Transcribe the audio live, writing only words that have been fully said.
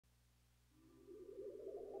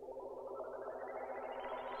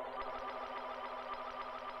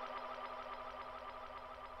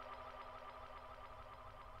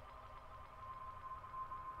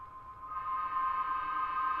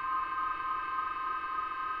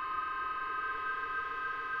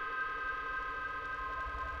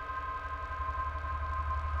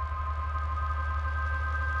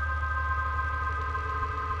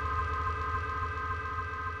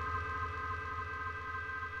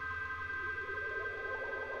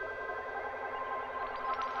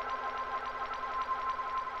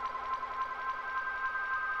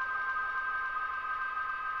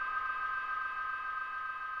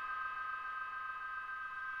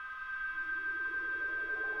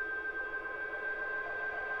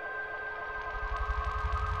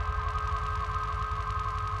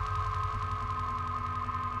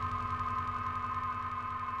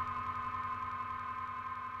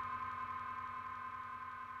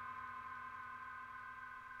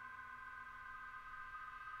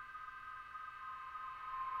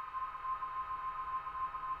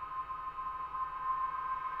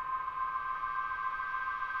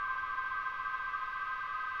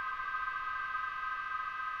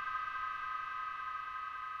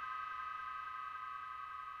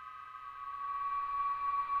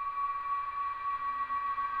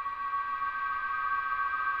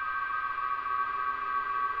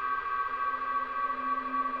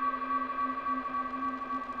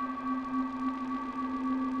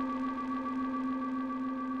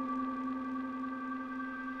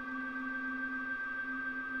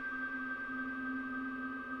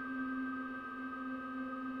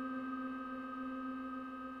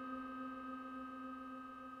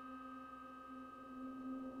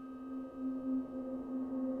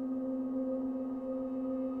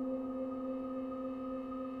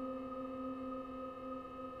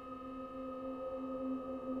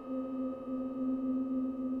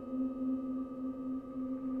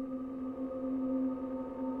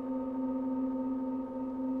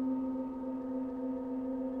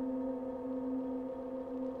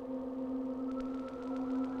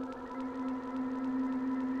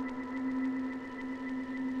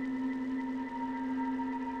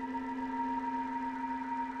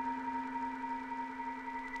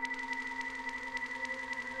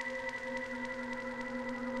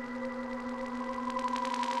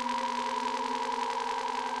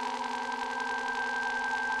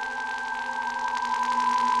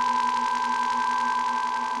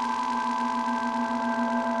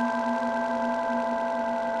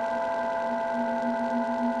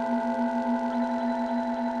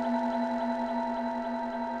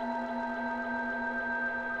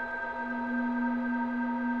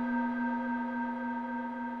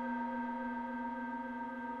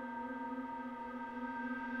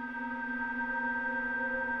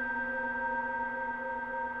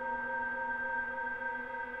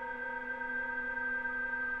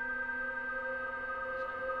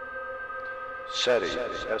SETI,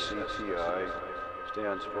 S-E-T-I,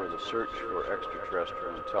 stands for the Search for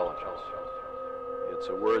Extraterrestrial Intelligence. It's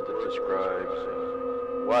a word that describes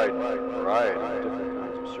a wide variety of different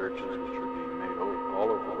kinds of searches which are being made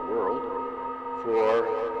all over the world for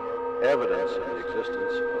evidence of the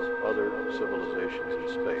existence of other civilizations in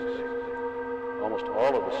space. Almost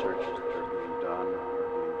all of the searches that are being done with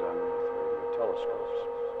radio telescopes.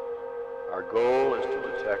 Our goal is to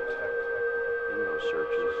detect in those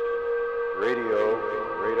searches radio and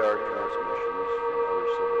radar transmissions from other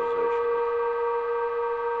civilizations.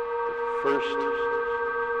 The first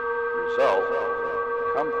result that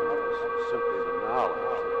will come from this is simply the knowledge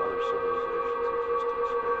that other civilizations exist in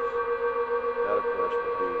space. That, of course,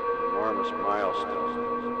 will be an enormous milestone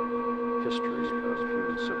in the history of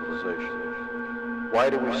human civilization. Why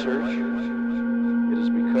do we search? It is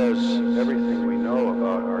because everything we know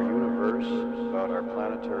about our universe, about our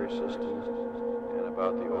planetary system, and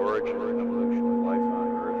about the origin and evolution of life on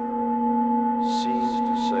Earth seems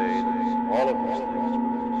to say that all of these things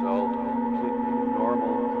were the result of completely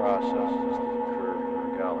normal processes that occur in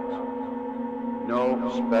our galaxy. No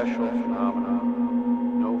special phenomena,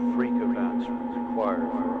 no freak events were required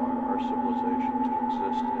for our civilization to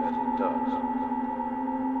exist as it does.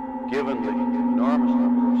 Given the enormous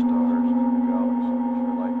number of stars in our galaxy, which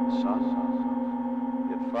are like the sun,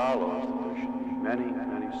 it follows that there should be many,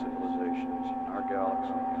 many civilizations in our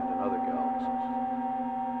galaxy and in other galaxies.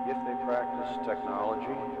 If they practice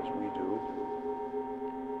technology, as we do,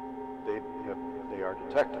 they are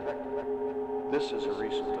detected. This is a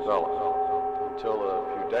recent development. Until a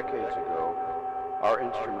few decades ago, our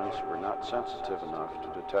instruments were not sensitive enough to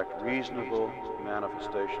detect reasonable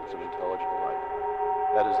manifestations of intelligent life.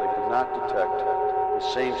 That is, they could not detect the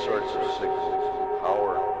same sorts of signals and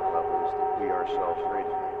power levels that we ourselves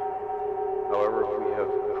radiate. However, if we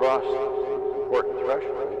have crossed an important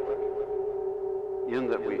threshold in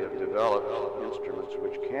that we have developed instruments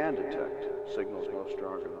which can detect signals no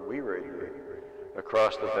stronger than we radiate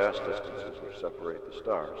across the vast distances which separate the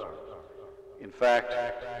stars. In fact,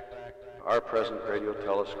 our present radio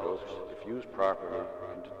telescopes, if used properly,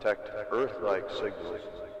 can detect Earth-like signals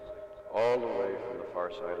all the way from the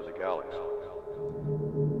far side of the galaxy.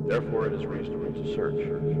 Therefore, it is reasonable to search.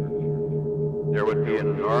 There would be an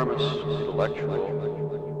enormous intellectual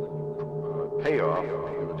payoff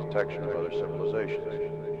in the detection of other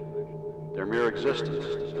civilizations. Their mere existence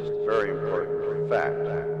is a very important fact,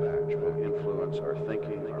 which will influence our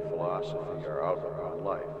thinking, our philosophy, our outlook on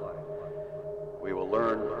life. We will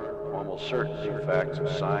learn almost certainly facts of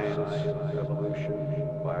science, evolution,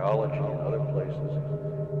 biology, and other places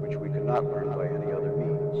which we could not learn by any other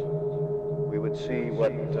means. We would see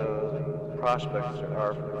what prospects there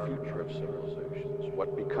are for the future of civilizations,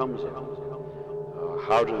 what becomes of them,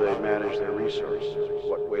 how do they manage their resources,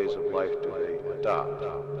 what ways of life do they adopt.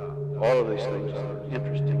 All of these things are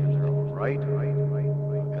interesting in their own right.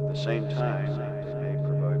 At the same time, they may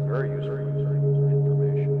provide very useful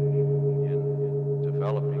information in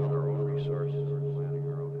developing our own resources or planning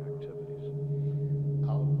our own activities.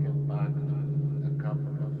 I'll get back to a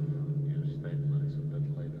couple of your statements a bit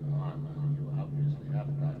later on. You obviously have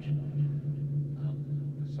touched on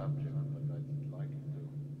the subject, but I'd like you to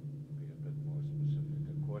be a bit more specific.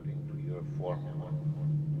 According to your formula,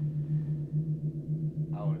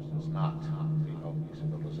 ours is not the only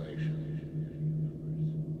civilization in the universe.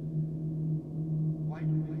 Why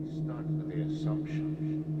do we start with the assumption,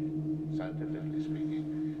 scientifically speaking,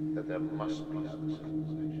 that there must be other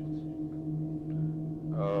civilizations?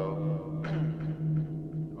 Our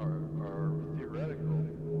theoretical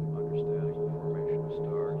understanding of the formation of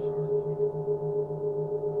stars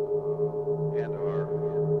and our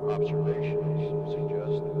observations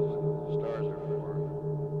suggest that stars are formed.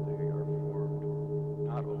 They are formed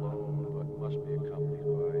not alone, but must be accompanied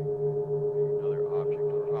by another object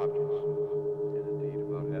or objects. And indeed,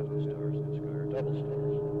 about half the stars in the sky are double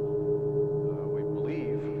stars. We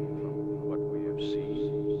believe, from what we have seen,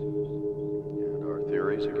 and our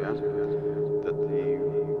theories again, that the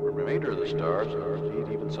remainder of the stars, or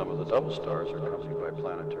indeed even some of the double stars, are accompanied by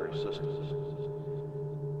planetary systems.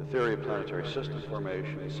 The theory of planetary system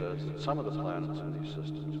formation says that some of the planets in these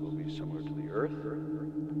systems will be similar to the Earth,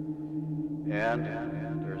 and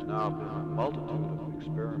there's now been a multitude of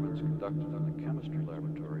experiments conducted in the chemistry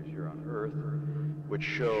laboratories here on Earth, which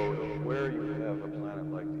show that where you have a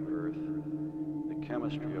planet like the Earth, the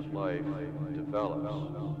chemistry of life develops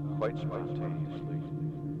quite spontaneously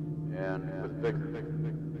and with vigor.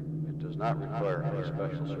 It does not require any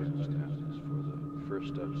special circumstances for the first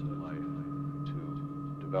steps in life to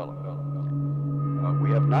develop. We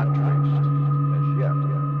have not traced, as yet,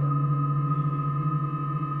 the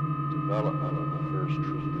development reproduce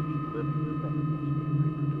true living things. We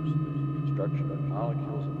reproduce the construction of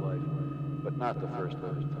molecules of life, but not the first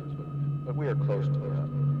living things. But we are close to that.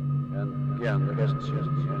 And again, there doesn't seem to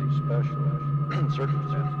be any special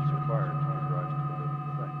circumstances required to give rise to a living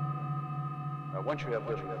thing. Once you have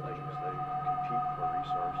living things, they compete for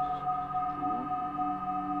resources, food,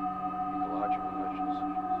 ecological niches,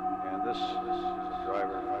 and this is a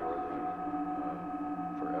driver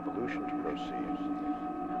for evolution to proceed.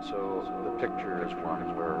 And so the picture is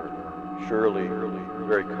one where surely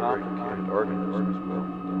very complicated organisms will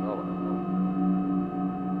develop.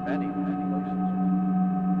 Many places.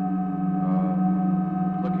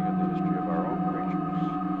 Looking at the history of our own creatures,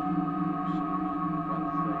 you see one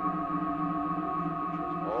thing which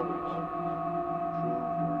has always improved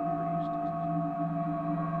or increased is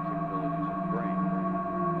the capabilities of the brain.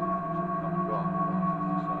 Other things have come and gone,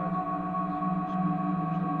 the size of the speed at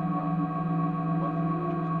which they develop. One thing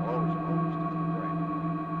which has always increased is the brain.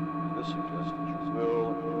 And this suggests that you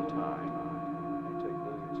will, in time, it may take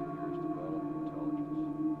billions of years, develop intelligence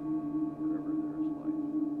wherever there is life.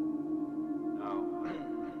 Now,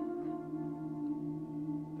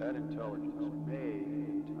 that intelligence may,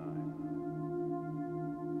 in time,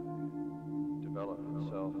 develop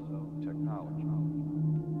itself technology.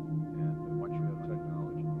 And once you have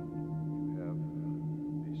technology, you have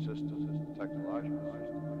a system, a technological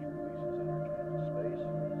system, which releases energy into space,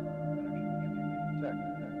 energy which we can detect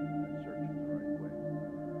and search in the right way.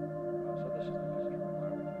 So this is the picture of why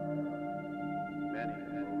we think there are many modes in intelligent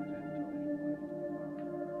life to be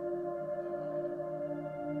found.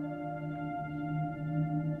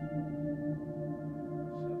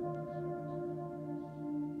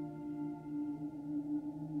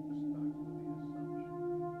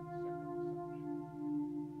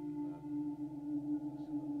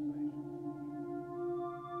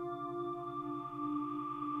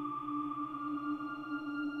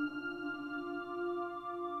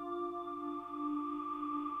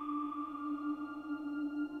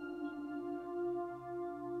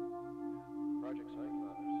 Projects like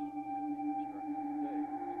others could be constructed today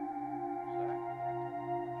using exactly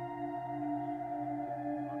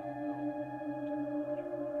that technology.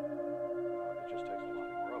 It just takes a lot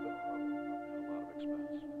more of it and a lot of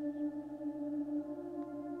expense.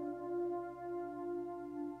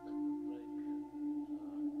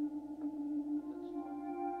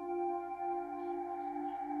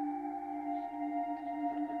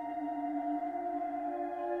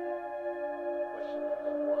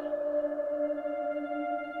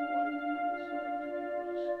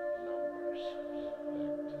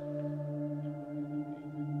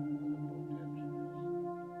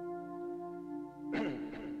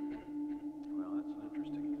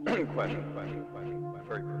 Question, a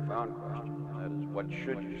very profound question, and that is, what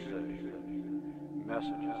should you say?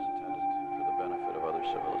 Messages intended for the benefit of other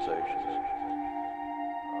civilizations.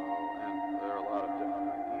 And there are a lot of different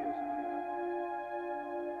ideas on that.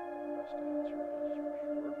 The best answer is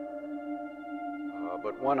for sure.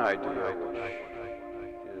 But one idea which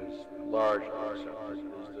is largely accepted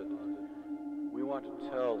is that we want to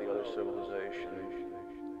tell the other civilizations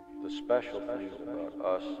the special things about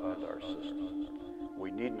us and our systems. We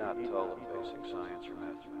need not tell them basic science or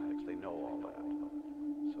mathematics. They know all that.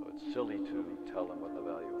 So it's silly to tell them what the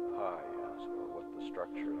value of pi is, or what the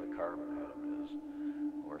structure of the carbon atom is,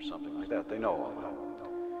 or something like that. They know all that.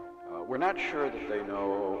 We're not sure that they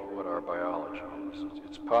know what our biology is.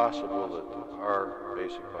 It's possible that our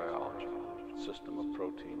basic biology, system of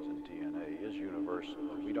proteins and DNA, is universal,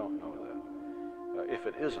 but we don't know that. If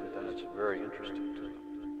it isn't, then it's very interesting to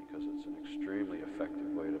them, because it's an extremely effective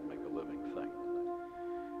way to make a living thing.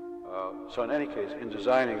 So in any case, in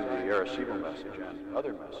designing the Arecibo message and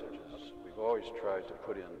other messages, we've always tried to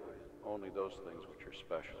put in only those things which are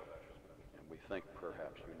special, and we think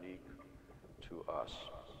perhaps unique to us.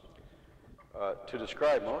 To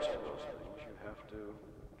describe most of those things, you have to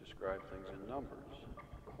describe things in numbers.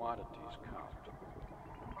 Quantities count.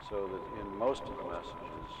 So that in most of the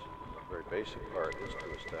messages, a very basic part is to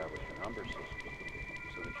establish a number system,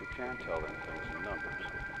 so that you can tell them things in numbers.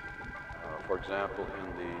 For example, in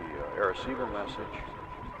the Arecibo message,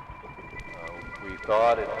 we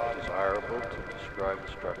thought it desirable to describe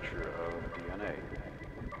the structure of DNA.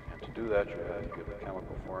 And to do that, you have to give the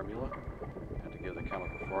chemical formula. And to give the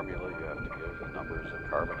chemical formula, you have to give the numbers of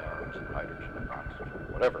carbon atoms and hydrogen and oxygen,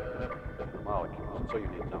 whatever, the molecules. And so you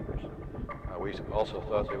need numbers. We also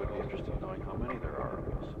thought they would be interested in knowing how many there are of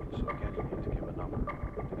us. So again, you need to give a number.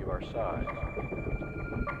 To give our size,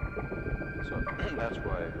 so that's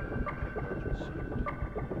why it seemed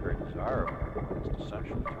very desirable, at least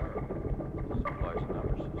essential to our